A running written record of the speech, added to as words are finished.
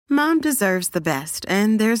Mom deserves the best,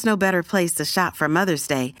 and there's no better place to shop for Mother's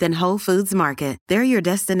Day than Whole Foods Market. They're your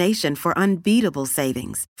destination for unbeatable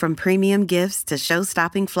savings, from premium gifts to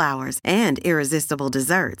show-stopping flowers and irresistible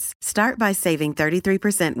desserts. Start by saving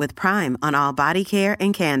 33% with Prime on all body care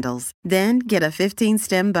and candles. Then get a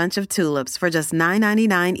 15-stem bunch of tulips for just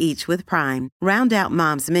 $9.99 each with Prime. Round out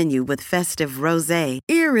Mom's menu with festive rosé,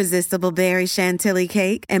 irresistible berry chantilly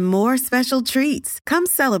cake, and more special treats. Come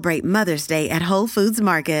celebrate Mother's Day at Whole Foods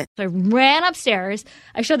Market. So I ran upstairs,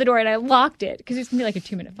 I shut the door, and I locked it because it's going to be like a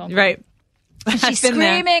 2-minute phone call. Right. And she's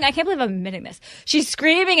screaming. I can't believe I'm admitting this. She's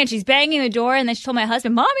screaming and she's banging the door, and then she told my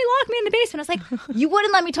husband, Mommy, lock me in the basement. I was like, you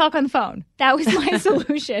wouldn't let me talk on the phone. That was my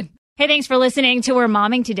solution. Hey, thanks for listening to We're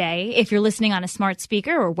Momming today. If you're listening on a smart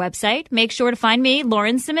speaker or website, make sure to find me,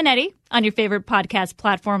 Lauren Simonetti, on your favorite podcast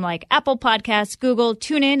platform like Apple Podcasts, Google,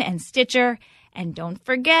 TuneIn, and Stitcher. And don't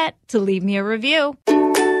forget to leave me a review.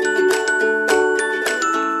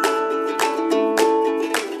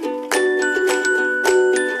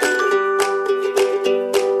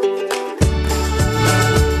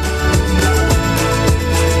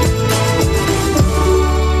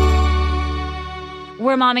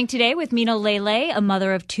 We're momming today with Mina Lele, a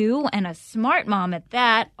mother of 2 and a smart mom at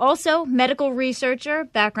that. Also, medical researcher,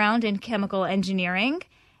 background in chemical engineering.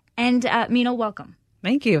 And Mina, welcome.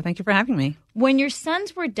 Thank you. Thank you for having me. When your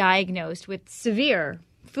sons were diagnosed with severe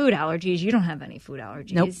food allergies, you don't have any food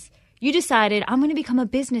allergies. Nope. You decided, I'm going to become a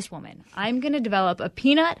businesswoman. I'm going to develop a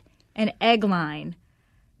peanut and egg line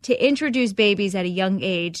to introduce babies at a young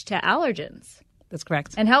age to allergens. That's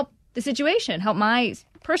correct. And help the situation, help my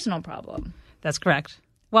personal problem. That's correct.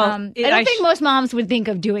 Well, I don't think most moms would think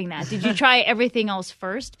of doing that. Did you try everything else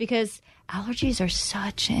first? Because allergies are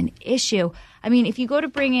such an issue. I mean, if you go to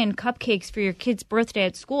bring in cupcakes for your kid's birthday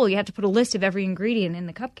at school, you have to put a list of every ingredient in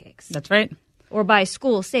the cupcakes. That's right. Or buy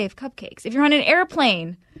school-safe cupcakes. If you're on an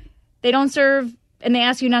airplane, they don't serve, and they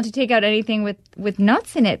ask you not to take out anything with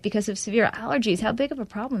nuts in it because of severe allergies. How big of a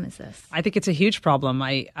problem is this? I think it's a huge problem.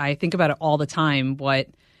 I think about it all the time.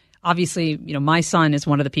 Obviously, my son is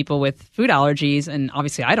one of the people with food allergies, and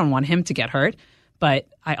obviously I don't want him to get hurt, but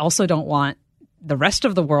I also don't want the rest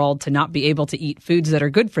of the world to not be able to eat foods that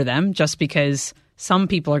are good for them just because some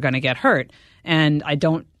people are going to get hurt. And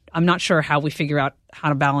I'm not sure how we figure out how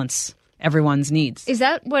to balance everyone's needs. Is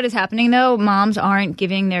that what is happening, though? Moms aren't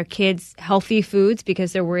giving their kids healthy foods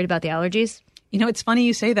because they're worried about the allergies? It's funny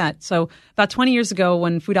you say that. So about 20 years ago,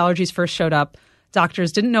 when food allergies first showed up,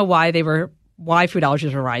 doctors didn't know why food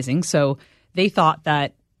allergies were rising. So they thought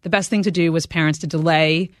that the best thing to do was parents to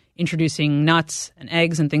delay introducing nuts and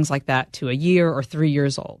eggs and things like that to a year or 3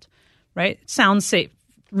 years old, right? It sounds safe,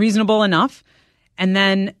 reasonable enough. And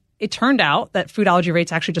then it turned out that food allergy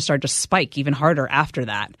rates actually just started to spike even harder after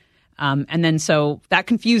that. And then so that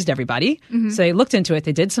confused everybody. Mm-hmm. So they looked into it,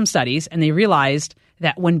 they did some studies, and they realized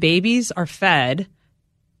that when babies are fed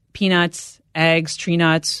peanuts, eggs, tree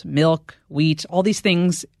nuts, milk, wheat, all these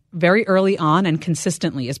things very early on and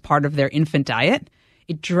consistently as part of their infant diet,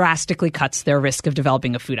 it drastically cuts their risk of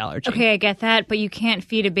developing a food allergy. Okay, I get that, but you can't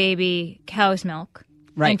feed a baby cow's milk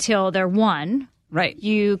until they're 1. Right.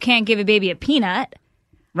 You can't give a baby a peanut.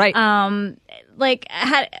 Right. How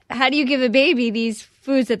do you give a baby these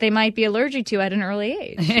foods that they might be allergic to at an early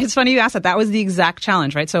age? It's funny you asked that. That was the exact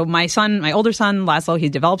challenge, right? So my older son, Laszlo, he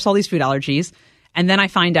develops all these food allergies, and then I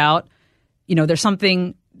find out, there's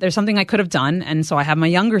something I could have done. And so I have my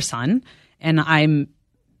younger son, and I'm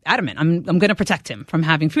adamant. I'm going to protect him from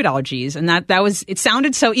having food allergies. And it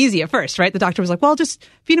sounded so easy at first, right? The doctor was like, well, just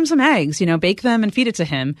feed him some eggs, bake them and feed it to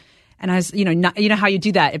him. And I was, you know how you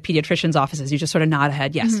do that at pediatricians' offices. You just sort of nod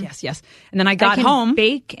ahead. Yes, mm-hmm. yes. And then I got home.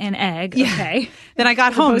 Bake an egg. Yeah. Okay. Then I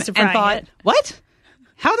got home and thought, what?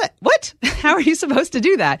 What? How are you supposed to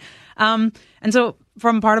do that? And so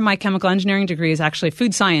from part of my chemical engineering degree is actually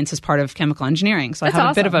food science as part of chemical engineering. So I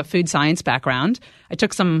have a bit of a food science background. I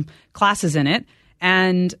took some classes in it.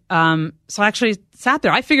 And so I actually sat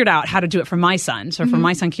there. I figured out how to do it for my son. So for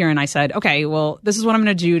my son, Kieran, I said, okay, well, this is what I'm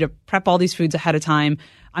going to do to prep all these foods ahead of time.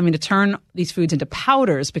 I'm going to turn these foods into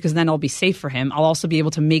powders because then it'll be safe for him. I'll also be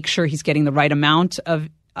able to make sure he's getting the right amount of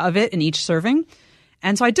it in each serving.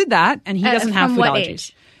 And so I did that, and he doesn't have food allergies.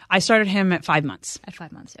 Age? I started him at 5 months. At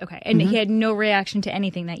 5 months, okay. And he had no reaction to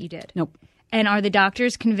anything that you did? Nope. And are the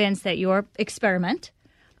doctors convinced that your experiment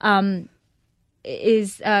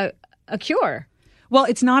is a cure? Well,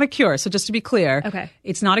 it's not a cure. So just to be clear,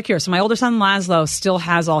 it's not a cure. So my older son, Laszlo, still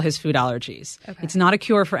has all his food allergies. Okay. It's not a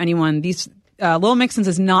cure for anyone. These Lil Mixins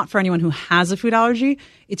is not for anyone who has a food allergy.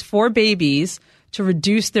 It's for babies to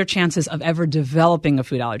reduce their chances of ever developing a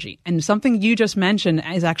food allergy. And something you just mentioned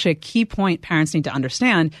is actually a key point parents need to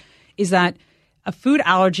understand is that A food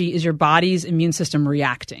allergy is your body's immune system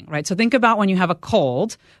reacting, right? So think about when you have a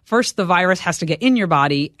cold. First, the virus has to get in your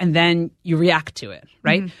body, and then you react to it,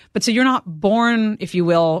 right? But so you're not born, if you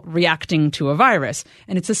will, reacting to a virus.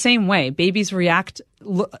 And it's the same way. Babies react,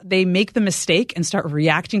 they make the mistake and start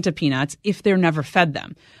reacting to peanuts if they're never fed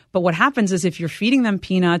them. But what happens is if you're feeding them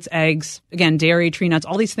peanuts, eggs, again, dairy, tree nuts,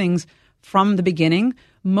 all these things from the beginning,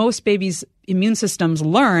 most babies' immune systems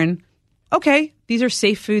learn, okay, these are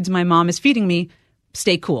safe foods my mom is feeding me.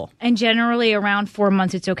 Stay cool. And generally around 4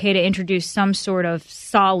 months, it's okay to introduce some sort of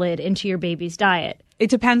solid into your baby's diet. It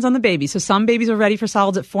depends on the baby. So some babies are ready for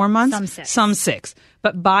solids at 4 months. Some 6.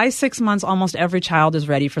 But by 6 months, almost every child is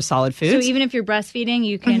ready for solid foods. So even if you're breastfeeding,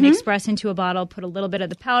 you can express into a bottle, put a little bit of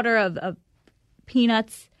the powder of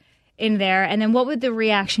peanuts in there. And then what would the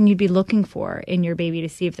reaction you'd be looking for in your baby to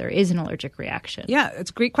see if there is an allergic reaction? Yeah,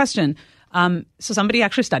 it's a great question. So somebody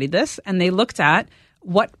actually studied this, and they looked at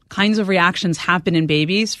what kinds of reactions happen in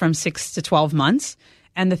babies from 6 to 12 months.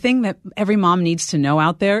 And the thing that every mom needs to know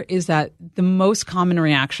out there is that the most common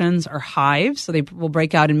reactions are hives. So they will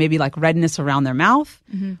break out in maybe like redness around their mouth,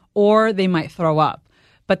 or they might throw up.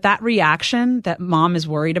 But that reaction that mom is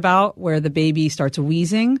worried about, where the baby starts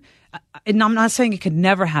wheezing, and I'm not saying it could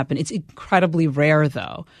never happen. It's incredibly rare,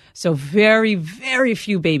 though. So very, very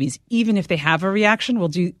few babies, even if they have a reaction,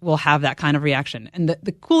 will have that kind of reaction. And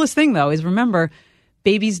the coolest thing, though, is remember,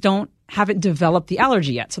 babies haven't developed the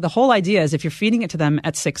allergy yet. So the whole idea is if you're feeding it to them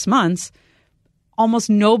at 6 months, almost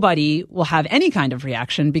nobody will have any kind of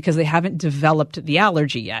reaction because they haven't developed the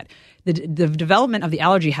allergy yet. The development of the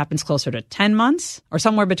allergy happens closer to 10 months or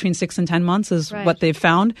somewhere between 6 and 10 months is what they've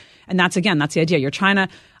found. And that's the idea. You're trying to,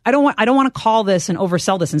 I don't want to call this and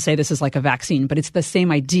oversell this and say this is like a vaccine, but it's the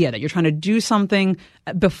same idea that you're trying to do something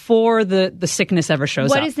before the sickness ever shows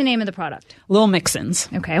up. What is the name of the product? Lil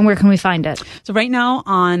Mixins. Okay. And where can we find it? So right now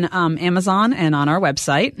on Amazon and on our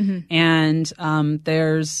website. And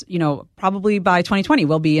there's, probably by 2020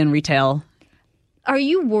 we'll be in retail. Are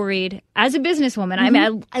you worried as a businesswoman? I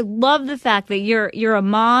mean, I love the fact that you're a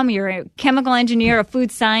mom, you're a chemical engineer, a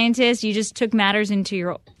food scientist. You just took matters into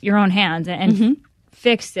your own hands and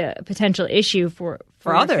fixed a potential issue for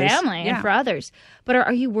others, your family and for others. But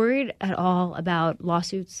are you worried at all about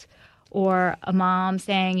lawsuits or a mom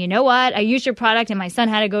saying, you know what, I used your product and my son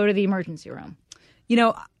had to go to the emergency room?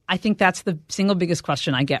 I think that's the single biggest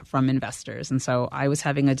question I get from investors. And so I was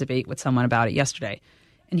having a debate with someone about it yesterday.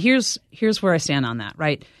 And here's where I stand on that,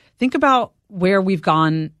 right? Think about where we've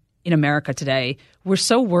gone in America today. We're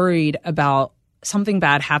so worried about something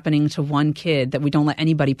bad happening to one kid that we don't let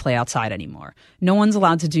anybody play outside anymore. No one's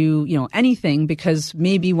allowed to do, anything because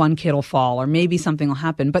maybe one kid will fall or maybe something will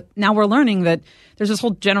happen. But now we're learning that there's this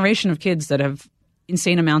whole generation of kids that have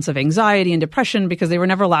insane amounts of anxiety and depression because they were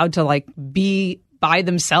never allowed to be by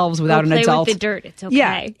themselves without an adult. Play with the dirt. It's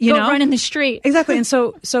okay. Yeah, Go run in the street. Exactly. And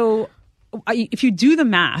so if you do the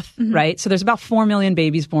math, right? So there's about 4 million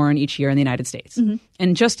babies born each year in the United States.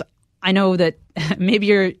 And I know that maybe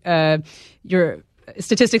your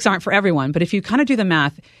statistics aren't for everyone, but if you kind of do the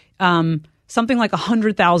math, something like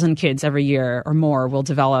 100,000 kids every year or more will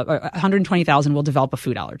develop, or 120,000 will develop a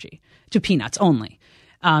food allergy to peanuts only.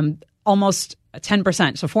 Almost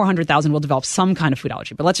 10%, so 400,000 will develop some kind of food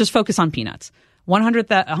allergy. But let's just focus on peanuts.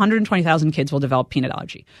 120,000 kids will develop peanut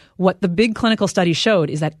allergy. What the big clinical study showed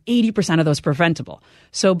is that 80% of those are preventable.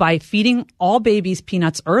 So by feeding all babies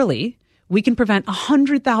peanuts early, we can prevent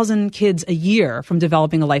 100,000 kids a year from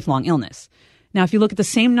developing a lifelong illness. Now, if you look at the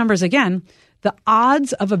same numbers again, the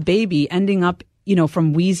odds of a baby ending up,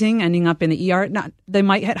 from wheezing, ending up in the ER, they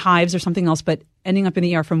might hit hives or something else, but ending up in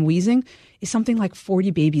the ER from wheezing is something like 40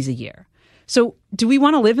 babies a year. So do we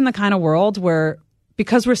want to live in the kind of world where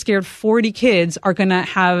because we're scared 40 kids are going to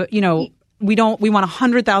have, we want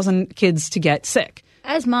 100,000 kids to get sick?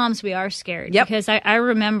 As moms, we are scared. Yep. Because I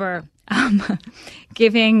remember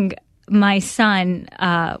giving my son,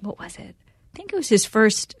 what was it? I think it was his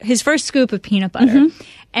first scoop of peanut butter.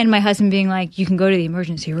 And my husband being like, you can go to the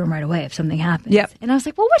emergency room right away if something happens. Yep. And I was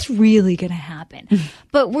like, well, what's really going to happen?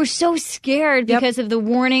 But we're so scared because of the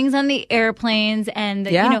warnings on the airplanes. And,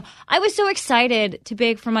 I was so excited to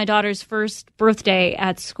bake for my daughter's first birthday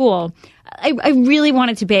at school. I really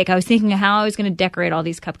wanted to bake. I was thinking of how I was going to decorate all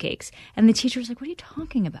these cupcakes. And the teacher was like, what are you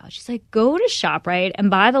talking about? She's like, go to ShopRite and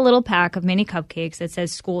buy the little pack of mini cupcakes that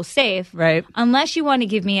says school safe. Right. Unless you want to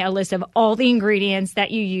give me a list of all the ingredients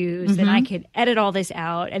that you use, then I could edit all this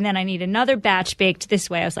out. And then I need another batch baked this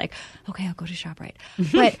way. I was like, okay, I'll go to ShopRite.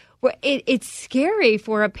 But it's scary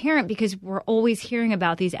for a parent because we're always hearing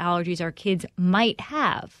about these allergies our kids might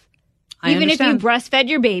have. Even if you breastfed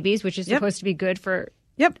your babies, which is supposed to be good for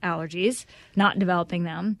allergies, not developing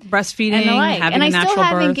them. Breastfeeding, and the like. having and a natural birth. And I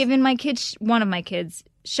still haven't given my kids, one of my kids,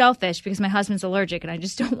 shellfish because my husband's allergic and I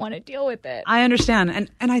just don't want to deal with it. I understand.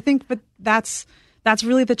 And I think but that's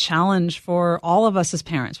really the challenge for all of us as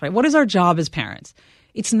parents, right? What is our job as parents?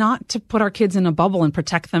 It's not to put our kids in a bubble and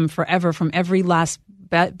protect them forever from every last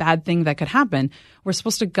bad thing that could happen. We're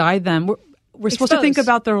supposed to guide them. We're supposed to think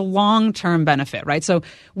about their long-term benefit, right? So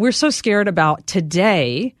we're so scared about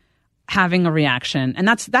today having a reaction, and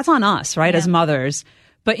that's on us, right, as mothers.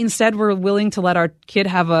 But instead, we're willing to let our kid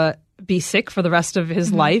be sick for the rest of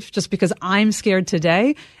his life just because I'm scared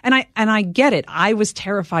today. And I get it. I was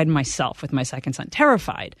terrified myself with my second son,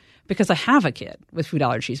 terrified because I have a kid with food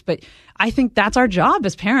allergies. But I think that's our job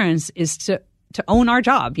as parents is to own our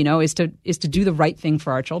job, is to do the right thing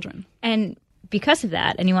for our children. And because of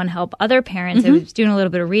that, and you want to help other parents, I was doing a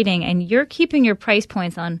little bit of reading, and you're keeping your price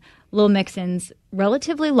points on Little Mix-Ins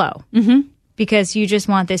relatively low because you just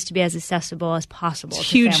want this to be as accessible as possible to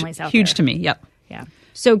families out there. Huge to me, yep. Yeah.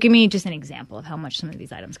 So give me just an example of how much some of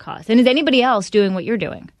these items cost. And is anybody else doing what you're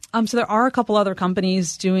doing? So there are a couple other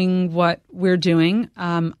companies doing what we're doing.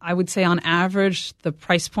 I would say on average, the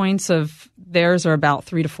price points of theirs are about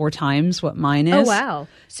 3 to 4 times what mine is. Oh, wow.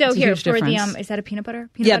 So it's here, for the, is that a peanut butter?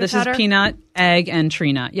 This powder? Is peanut, egg, and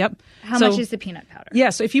tree nut. Yep. How much is the peanut powder? Yeah,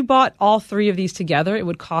 so if you bought all 3 of these together, it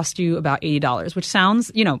would cost you about $80, which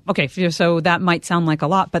sounds, okay, so that might sound like a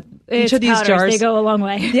lot, but each of these powders, jars. They go a long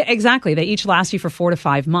way. Yeah, exactly. They each last you for 4 to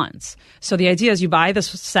 5 months. So the idea is you buy this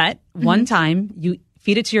set one time, you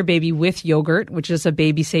feed it to your baby with yogurt, which is a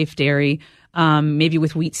baby-safe dairy, maybe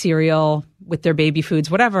with wheat cereal, with their baby foods,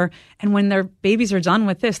 whatever. And when their babies are done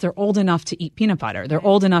with this, they're old enough to eat peanut butter. They're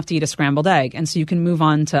old enough to eat a scrambled egg. And so you can move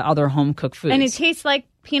on to other home-cooked foods. And it tastes like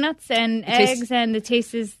peanuts and eggs, and the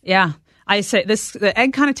taste is... Yeah. I say the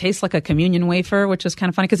egg kind of tastes like a communion wafer, which is kind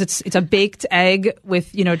of funny because it's a baked egg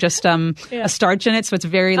with, just a starch in it. So it's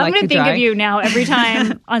very I'm going to think dry. of you now every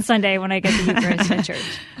time on Sunday when I get the Eucharist at church.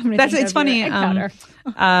 It's funny.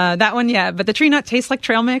 That one, yeah. But the tree nut tastes like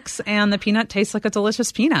trail mix and the peanut tastes like a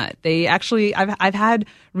delicious peanut. They actually, I've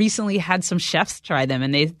recently had some chefs try them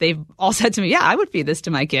and they've all said to me, yeah, I would feed this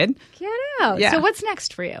to my kid. Get out. Yeah. So what's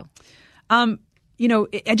next for you?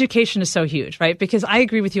 Education is so huge, right? Because I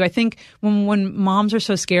agree with you. I think when moms are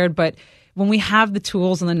so scared, but when we have the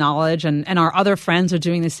tools and the knowledge and our other friends are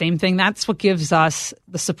doing the same thing, that's what gives us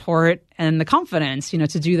the support and the confidence, to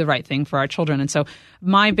do the right thing for our children. And so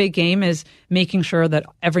my big game is making sure that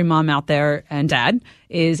every mom out there and dad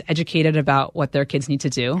is educated about what their kids need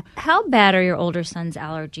to do. How bad are your older son's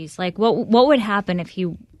allergies? Like what would happen if he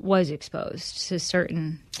was exposed to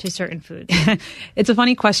certain foods? It's a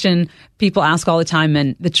funny question people ask all the time,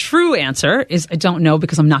 and the true answer is I don't know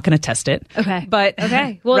because I'm not going to test it. Okay. But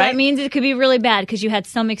well, right? That means it could be really bad because you had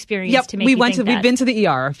some experience to make you think that. We've been to the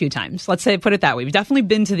ER a few times. Let's put it that way. We've definitely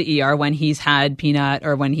been to the ER when he's had peanut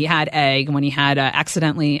or when he had egg, when he had I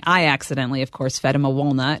accidentally, of course, fed him a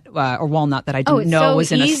walnut or walnut that I didn't know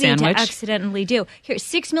was in a sandwich. It's so easy to accidentally do. Here,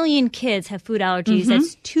 6 million kids have food allergies.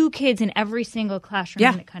 That's 2 kids in every single classroom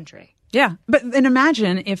in the country. Yeah. But then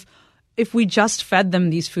imagine if we just fed them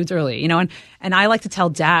these foods early, and I like to tell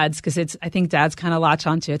dads because I think dads kind of latch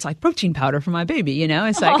onto it's like protein powder for my baby,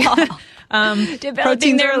 it's like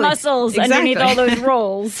developing their muscles underneath all those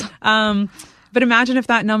rolls. But imagine if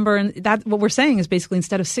that number, and that what we're saying is basically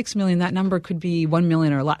instead of 6 million, that number could be 1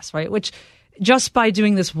 million or less, right? Which just by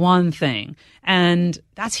doing this one thing. And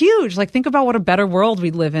that's huge. Like think about what a better world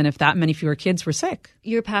we'd live in if that many fewer kids were sick.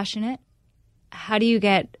 You're passionate. How do you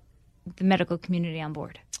get the medical community on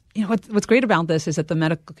board? What's great about this is that the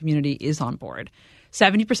medical community is on board.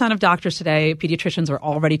 70% of doctors today, pediatricians, are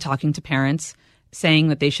already talking to parents saying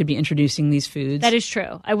that they should be introducing these foods. That is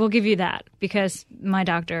true. I will give you that because my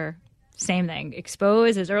doctor... Same thing.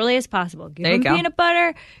 Expose as early as possible. Give them peanut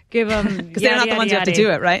butter. Give them because they're not the ones who have to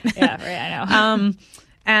do it, right? Yeah, right. I know.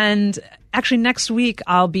 And actually, next week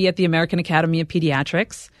I'll be at the American Academy of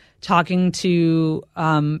Pediatrics talking to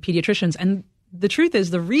pediatricians. And the truth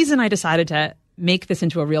is, the reason I decided to make this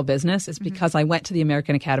into a real business is because I went to the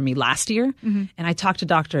American Academy last year and I talked to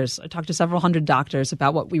doctors. I talked to several hundred doctors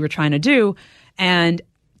about what we were trying to do, and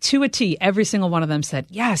to a T, every single one of them said,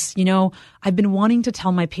 yes, I've been wanting to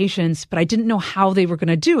tell my patients, but I didn't know how they were going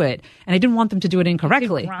to do it. And I didn't want them to do it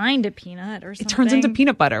incorrectly. You could grind a peanut or something. It turns into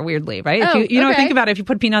peanut butter, weirdly, right? Oh, if you think about it, if you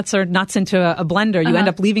put peanuts or nuts into a blender, you end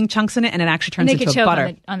up leaving chunks in it and it actually turns into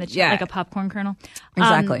butter. On the like a popcorn kernel.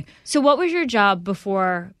 Exactly. So what was your job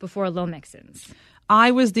before Little Mix-Ins? I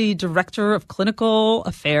was the director of clinical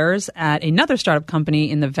affairs at another startup company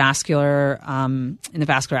in the vascular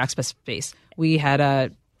access space. We had a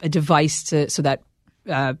device so that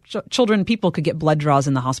people could get blood draws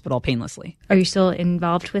in the hospital painlessly. Are you still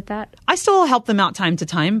involved with that? I still help them out time to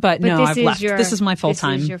time, but no, I've left. This is my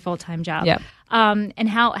full-time. This is your full-time job. Yeah. And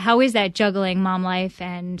how is that juggling mom life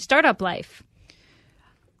and startup life?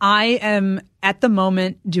 I am at the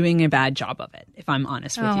moment doing a bad job of it, if I'm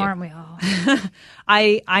honest with you. Aren't we all?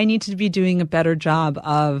 I need to be doing a better job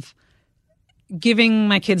of giving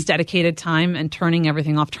my kids dedicated time and turning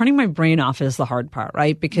everything off. Turning my brain off is the hard part,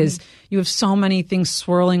 right? Because you have so many things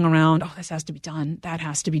swirling around. Oh, this has to be done. That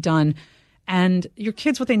has to be done. And your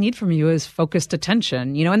kids, what they need from you is focused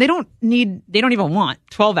attention, and they don't even want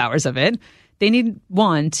 12 hours of it. They need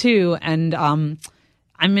 1, 2, and I'm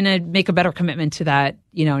going to make a better commitment to that,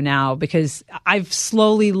 now, because I've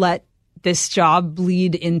slowly let this job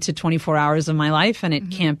bleed into 24 hours of my life, and it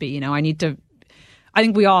can't be. I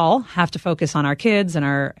think we all have to focus on our kids and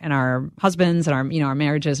our husbands and our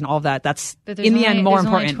marriages and all of that. That's in the end more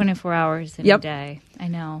important. There's only 24 hours in a day. I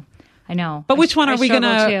know. But which one are we going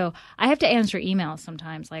to? I have to answer emails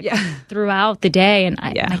sometimes, throughout the day, and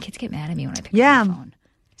my kids get mad at me when I pick up the phone.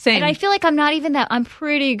 Same. And I feel like I'm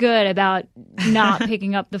pretty good about not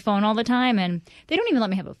picking up the phone all the time, and they don't even let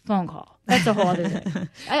me have a phone call. That's a whole other thing.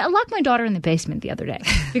 I locked my daughter in the basement the other day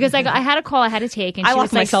because I had a call I had to take, and she was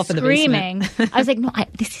screaming. I was like, no,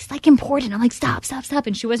 this is important. I'm like, stop.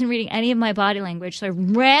 And she wasn't reading any of my body language. So I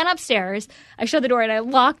ran upstairs, I shut the door, and I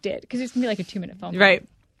locked it because it's going to be like a 2-minute phone call. Right.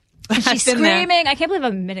 And she's screaming. I can't believe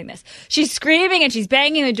I'm admitting this. She's screaming and she's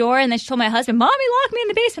banging the door. And then she told my husband, "Mommy, lock me in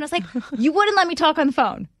the basement." I was like, "You wouldn't let me talk on the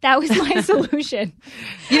phone." That was my solution.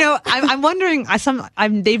 I'm wondering.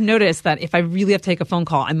 They've noticed that if I really have to take a phone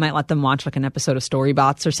call, I might let them watch an episode of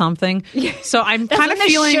Storybots or something. So I'm kind of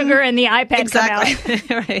feeling the sugar and the iPad come out.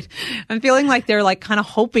 Right. I'm feeling like they're kind of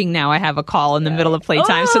hoping now I have a call in the middle of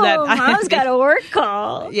playtime, so that Mom's got a work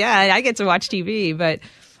call. Yeah, I get to watch TV, but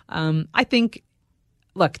I think.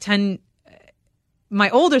 Look, my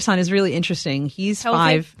older son is really interesting. He's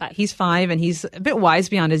 5. He's 5, and he's a bit wise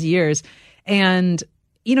beyond his years. And,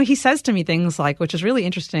 he says to me things which is really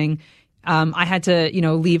interesting. I had to,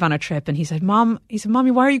 leave on a trip, and he said,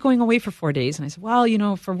 "Mommy, why are you going away for 4 days?" And I said,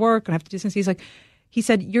 "Well, for work, and I have to do things." He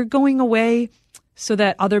said, "You're going away so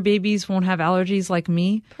that other babies won't have allergies like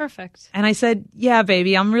me." Perfect. And I said, "Yeah,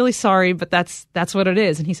 baby, I'm really sorry, but that's what it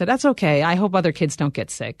is." And he said, "That's okay. I hope other kids don't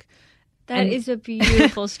get sick." That is a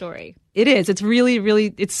beautiful story. It is. It's really,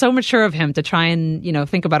 really, it's so mature of him to try and,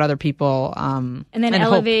 think about other people. And then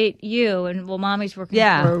elevate you. And mommy's working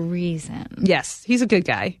for a reason. Yes. He's a good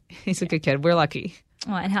guy. He's a good kid. We're lucky.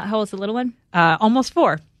 Oh, and how old's the little one? Almost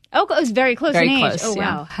 4. Oh, it was very close in age. Close, oh,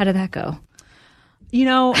 wow. How did that go?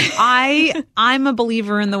 I'm a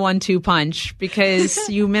believer in the 1-2 punch because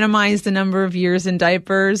you minimize the number of years in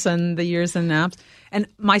diapers and the years in naps. And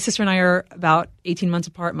my sister and I are about 18 months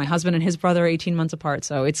apart. My husband and his brother are 18 months apart.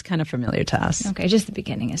 So it's kind of familiar to us. Okay. Just the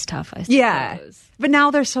beginning is tough, I suppose. Yeah. But now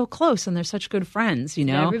they're so close and they're such good friends,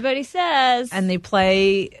 Everybody says. And they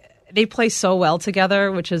play so well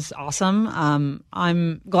together, which is awesome.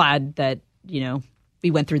 I'm glad that,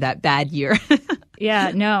 we went through that bad year.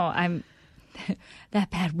 Yeah. No, I'm...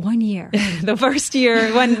 That bad 1 year. The first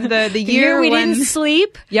year when the year we didn't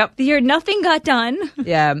sleep. Yep. The year nothing got done.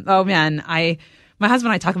 Yeah. Oh man. My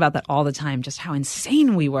husband and I talk about that all the time, just how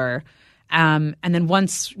insane we were. And then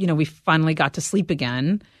once, we finally got to sleep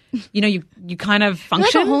again, you kind of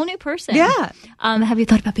function. You're like a whole new person. Yeah. Have you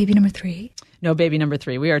thought about baby number 3? No, baby number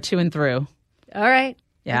 3. We are 2 and through. All right.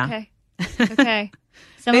 Yeah. Okay.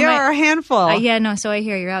 They are a handful. Yeah, no, so I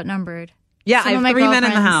hear you're outnumbered. Yeah, I have 3 men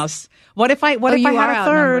in the house. What if I had a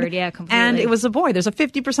third? Yeah, completely. And it was a boy? There's a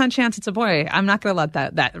 50% chance it's a boy. I'm not going to let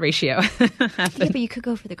that ratio happen. Yeah, but you could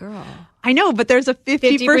go for the girl. I know, but there's a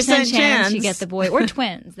 50% chance you get the boy or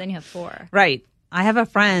twins. Then you have 4. Right. I have a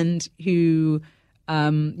friend who,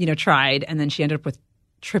 tried, and then she ended up with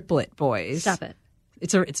triplet boys. Stop it.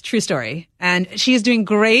 It's a true story, and she is doing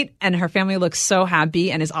great, and her family looks so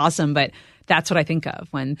happy and is awesome, but. That's what I think of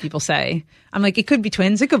when people say, I'm like, it could be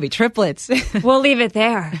twins, it could be triplets. We'll leave it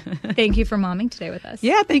there. Thank you for momming today with us.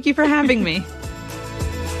 Yeah, thank you for having me.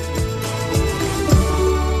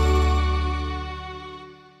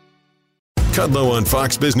 Kudlow on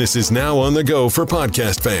Fox Business is now on the go for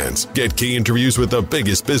podcast fans. Get key interviews with the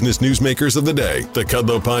biggest business newsmakers of the day. The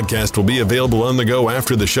Kudlow podcast will be available on the go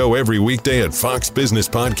after the show every weekday at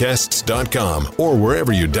foxbusinesspodcasts.com or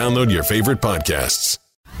wherever you download your favorite podcasts.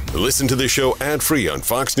 Listen to the show ad-free on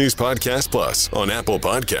Fox News Podcast Plus, on Apple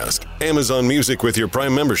Podcast, Amazon Music with your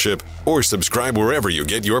Prime membership, or subscribe wherever you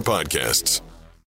get your podcasts.